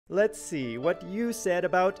Let's see what you said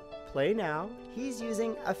about PlayNow. He's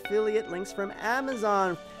using affiliate links from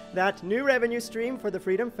Amazon, that new revenue stream for the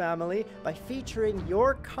Freedom family, by featuring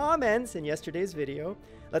your comments in yesterday's video.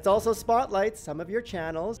 Let's also spotlight some of your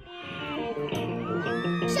channels. Shout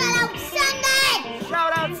out Sunday!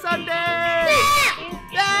 Shout out Sunday!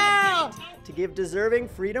 Yeah! To give deserving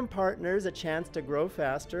Freedom partners a chance to grow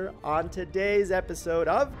faster on today's episode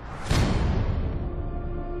of...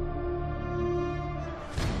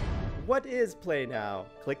 What is PlayNow?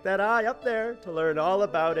 Click that eye up there to learn all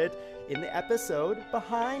about it in the episode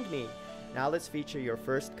behind me. Now let's feature your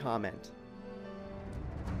first comment.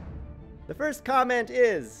 The first comment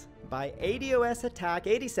is by ADOS Attack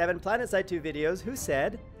 87 PlanetSide 2 videos, who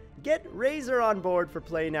said, "Get Razer on board for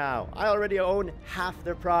PlayNow. I already own half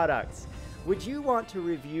their products. Would you want to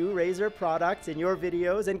review Razer products in your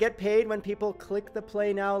videos and get paid when people click the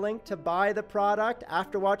PlayNow link to buy the product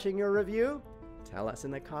after watching your review? Tell us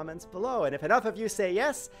in the comments below, and if enough of you say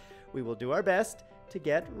yes, we will do our best to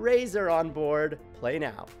get Razer on board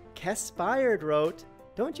PlayNow." Kespired wrote,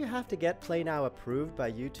 "Don't you have to get PlayNow approved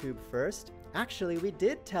by YouTube first?" Actually, we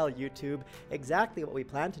did tell YouTube exactly what we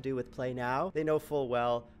plan to do with PlayNow. They know full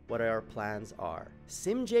well what our plans are.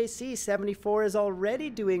 SimJC74 is already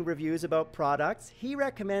doing reviews about products. He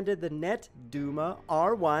recommended the NetDuma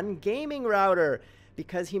R1 gaming router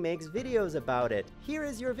because he makes videos about it. Here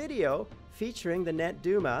is your video featuring the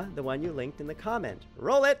NetDuma, the one you linked in the comment.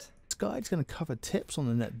 Roll it! This guide's going to cover tips on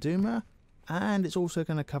the NetDuma, and it's also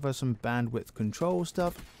going to cover some bandwidth control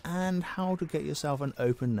stuff and how to get yourself an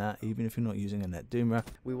open NAT even if you're not using a NetDuma.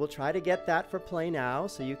 We will try to get that for PlayNow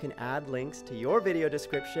so you can add links to your video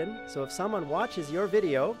description. So if someone watches your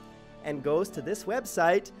video and goes to this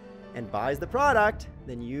website and buys the product,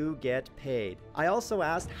 then you get paid. I also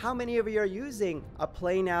asked how many of you are using a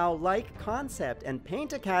PlayNow-like concept, and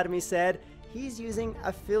Paint Academy said he's using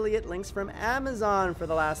affiliate links from Amazon for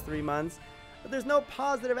the last 3 months, but there's no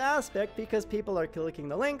positive aspect because people are clicking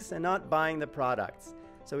the links and not buying the products,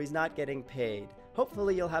 so he's not getting paid.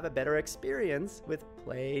 Hopefully you'll have a better experience with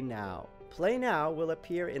PlayNow. PlayNow will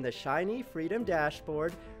appear in the shiny Freedom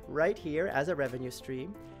dashboard right here as a revenue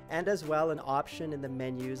stream, and as well an option in the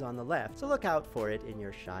menus on the left. So look out for it in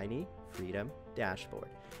your shiny Freedom dashboard.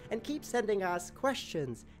 And keep sending us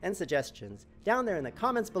questions and suggestions down there in the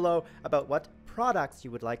comments below about what products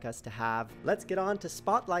you would like us to have. Let's get on to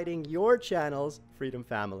spotlighting your channel's Freedom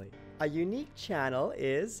family. A unique channel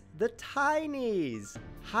is the Tinies.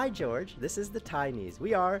 Hi George, this is the Tinies.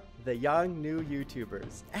 We are the young new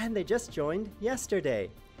YouTubers, and they just joined yesterday.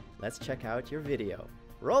 Let's check out your video.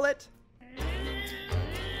 Roll it!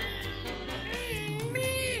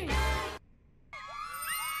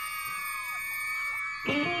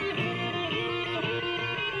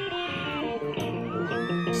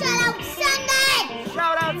 Shout out Sunday!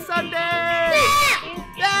 Shout out Sunday! Yeah!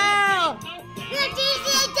 Yeah! Your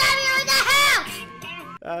DCAW in the house!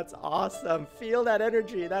 That's awesome. Feel that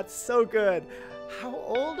energy. That's so good. How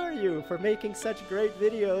old are you for making such great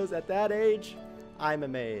videos at that age? I'm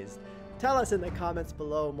amazed. Tell us in the comments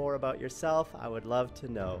below more about yourself. I would love to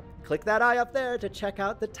know. Click that eye up there to check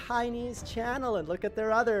out the Tinies channel and look at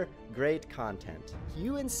their other great content.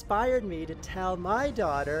 You inspired me to tell my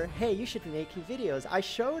daughter, hey, you should be making videos. I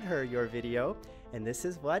showed her your video, and this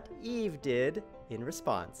is what Eve did in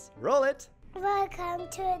response. Roll it! Welcome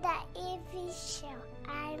to the Evie Show.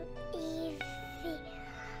 I'm Evie.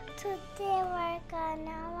 Today we're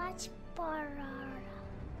gonna watch Bororo.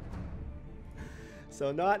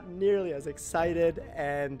 So not nearly as excited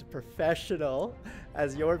and professional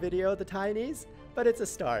as your video, the Tinies, but it's a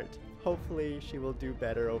start. Hopefully she will do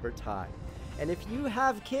better over time. And if you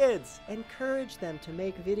have kids, encourage them to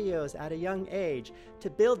make videos at a young age to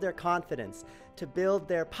build their confidence, to build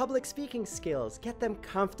their public speaking skills, get them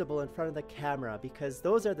comfortable in front of the camera, because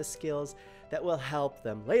those are the skills that will help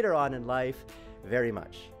them later on in life very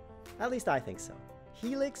much. At least I think so.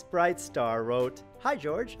 Helix Brightstar wrote, "Hi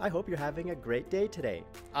George, I hope you're having a great day today."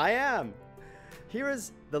 I am! Here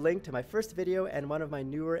is the link to my first video and one of my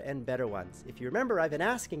newer and better ones. If you remember, I've been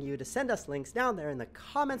asking you to send us links down there in the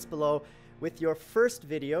comments below with your first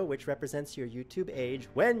video, which represents your YouTube age.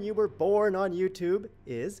 When you were born on YouTube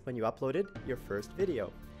is when you uploaded your first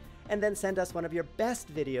video. And then send us one of your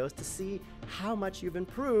best videos to see how much you've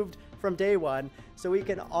improved from day one, so we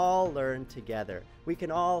can all learn together. We can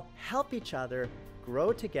all help each other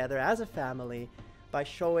grow together as a family by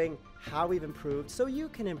showing how we've improved, so you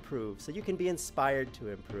can improve, so you can be inspired to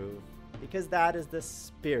improve, because that is the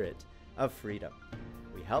spirit of freedom.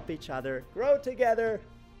 We help each other grow together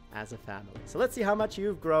as a family. So let's see how much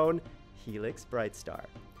you've grown, Helix Brightstar.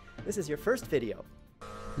 This is your first video.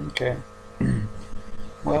 Okay.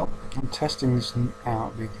 Well, I'm testing this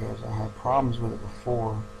out because I had problems with it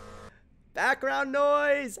before. Background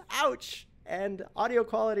noise! Ouch! And audio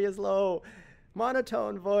quality is low.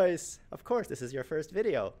 Monotone voice. Of course, this is your first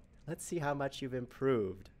video. Let's see how much you've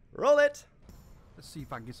improved. Roll it! Let's see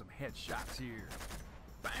if I can get some headshots here.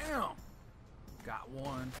 Bam! Got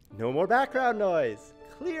one. No more background noise.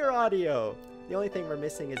 Clear audio. The only thing we're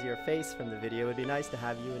missing is your face from the video. It would be nice to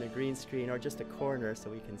have you in a green screen or just a corner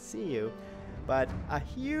so we can see you. But a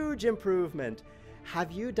huge improvement.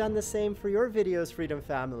 Have you done the same for your videos, Freedom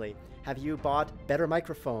Family? Have you bought better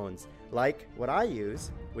microphones, like what I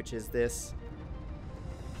use, which is this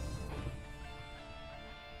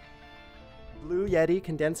Blue Yeti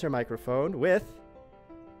condenser microphone with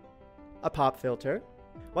a pop filter?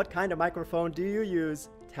 What kind of microphone do you use?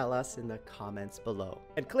 Tell us in the comments below.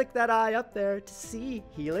 And click that eye up there to see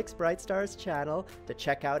Helix Brightstar's channel to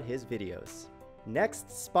check out his videos. Next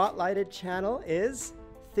spotlighted channel is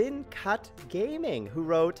Thin Cut Gaming, who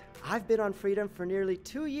wrote, I've been on Freedom for nearly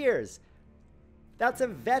 2 years. That's a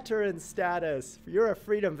veteran status. You're a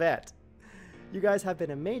Freedom vet. You guys have been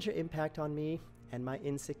a major impact on me and my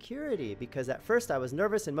insecurity, because at first I was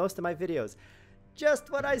nervous in most of my videos.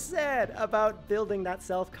 Just what I said about building that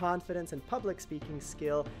self-confidence and public speaking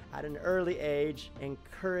skill at an early age.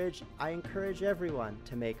 I encourage everyone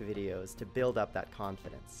to make videos to build up that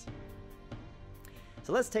confidence.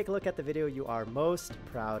 So let's take a look at the video you are most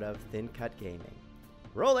proud of, Thin Cut Gaming.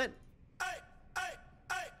 Roll it!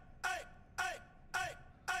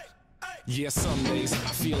 Yeah, some days I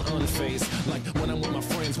feel unfazed, like when I'm with my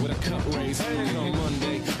friends with a cup raised. And on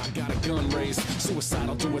Monday, I got a gun raised.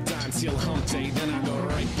 Suicidal do or die until hump day. Then I go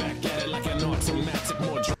right back at it like an automatic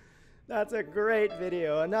more. That's a great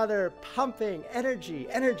video. Another pumping,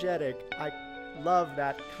 energetic. I love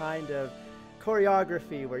that kind of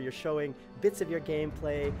choreography where you're showing bits of your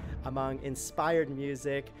gameplay among inspired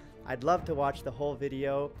music. I'd love to watch the whole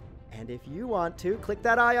video. And if you want to, click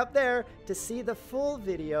that eye up there to see the full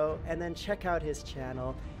video and then check out his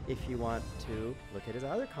channel if you want to look at his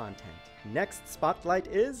other content. Next spotlight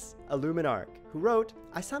is Illuminarch, who wrote,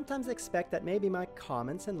 I sometimes expect that maybe my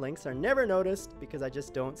comments and links are never noticed because I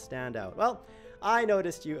just don't stand out. Well, I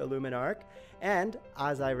noticed you, Illuminarch, and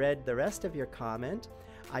as I read the rest of your comment,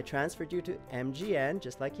 I transferred you to MGN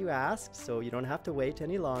just like you asked, so you don't have to wait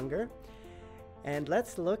any longer. And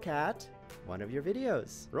let's look at one of your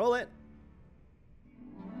videos. Roll it.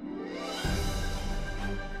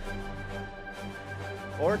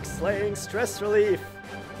 Orc slaying stress relief.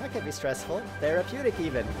 That could be stressful. Therapeutic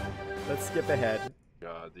even. Let's skip ahead.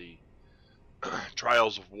 The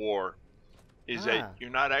Trials of War is that you're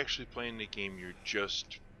not actually playing the game, you're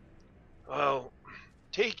just, well,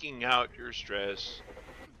 taking out your stress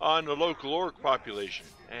on the local orc population.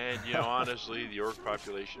 And, you know, honestly, the orc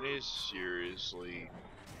population is seriously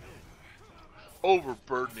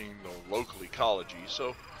overburdening the local ecology,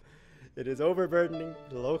 so... It is overburdening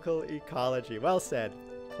the local ecology. Well said.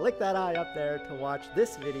 Click that eye up there to watch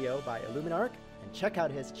this video by Illuminarch and check out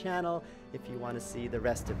his channel if you want to see the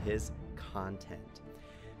rest of his content.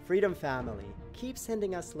 Freedom Family, keep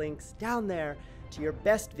sending us links down there to your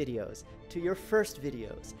best videos, to your first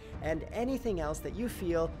videos, and anything else that you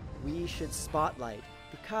feel we should spotlight,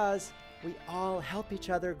 because we all help each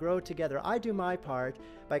other grow together. I do my part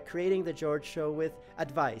by creating The George Show with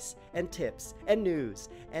advice and tips and news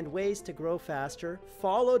and ways to grow faster,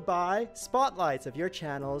 followed by spotlights of your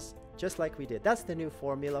channels, just like we did. That's the new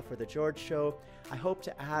formula for The George Show. I hope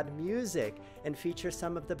to add music and feature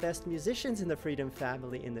some of the best musicians in the Freedom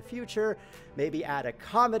Family in the future. Maybe add a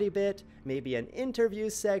comedy bit, maybe an interview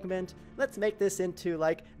segment. Let's make this into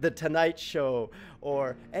like The Tonight Show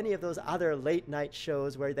or any of those other late night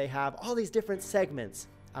shows where they have all these different segments.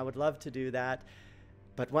 I would love to do that,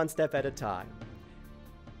 but one step at a time.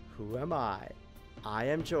 Who am I? I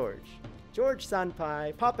am George. George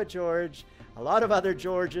Sunpai, Papa George, a lot of other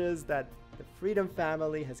Georges that the Freedom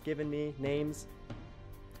Family has given me names.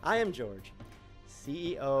 I am George,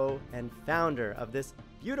 CEO and founder of this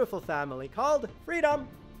beautiful family called Freedom.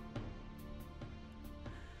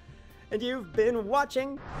 And you've been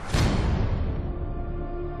watching.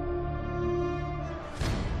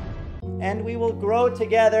 And we will grow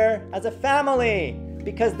together as a family,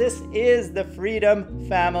 because this is the Freedom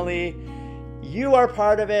Family. You are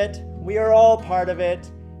part of it, we are all part of it,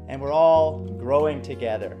 and we're all growing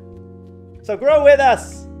together. So grow with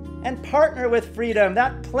us and partner with Freedom.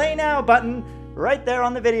 That PlayNow button right there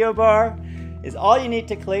on the video bar is all you need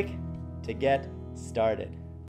to click to get started.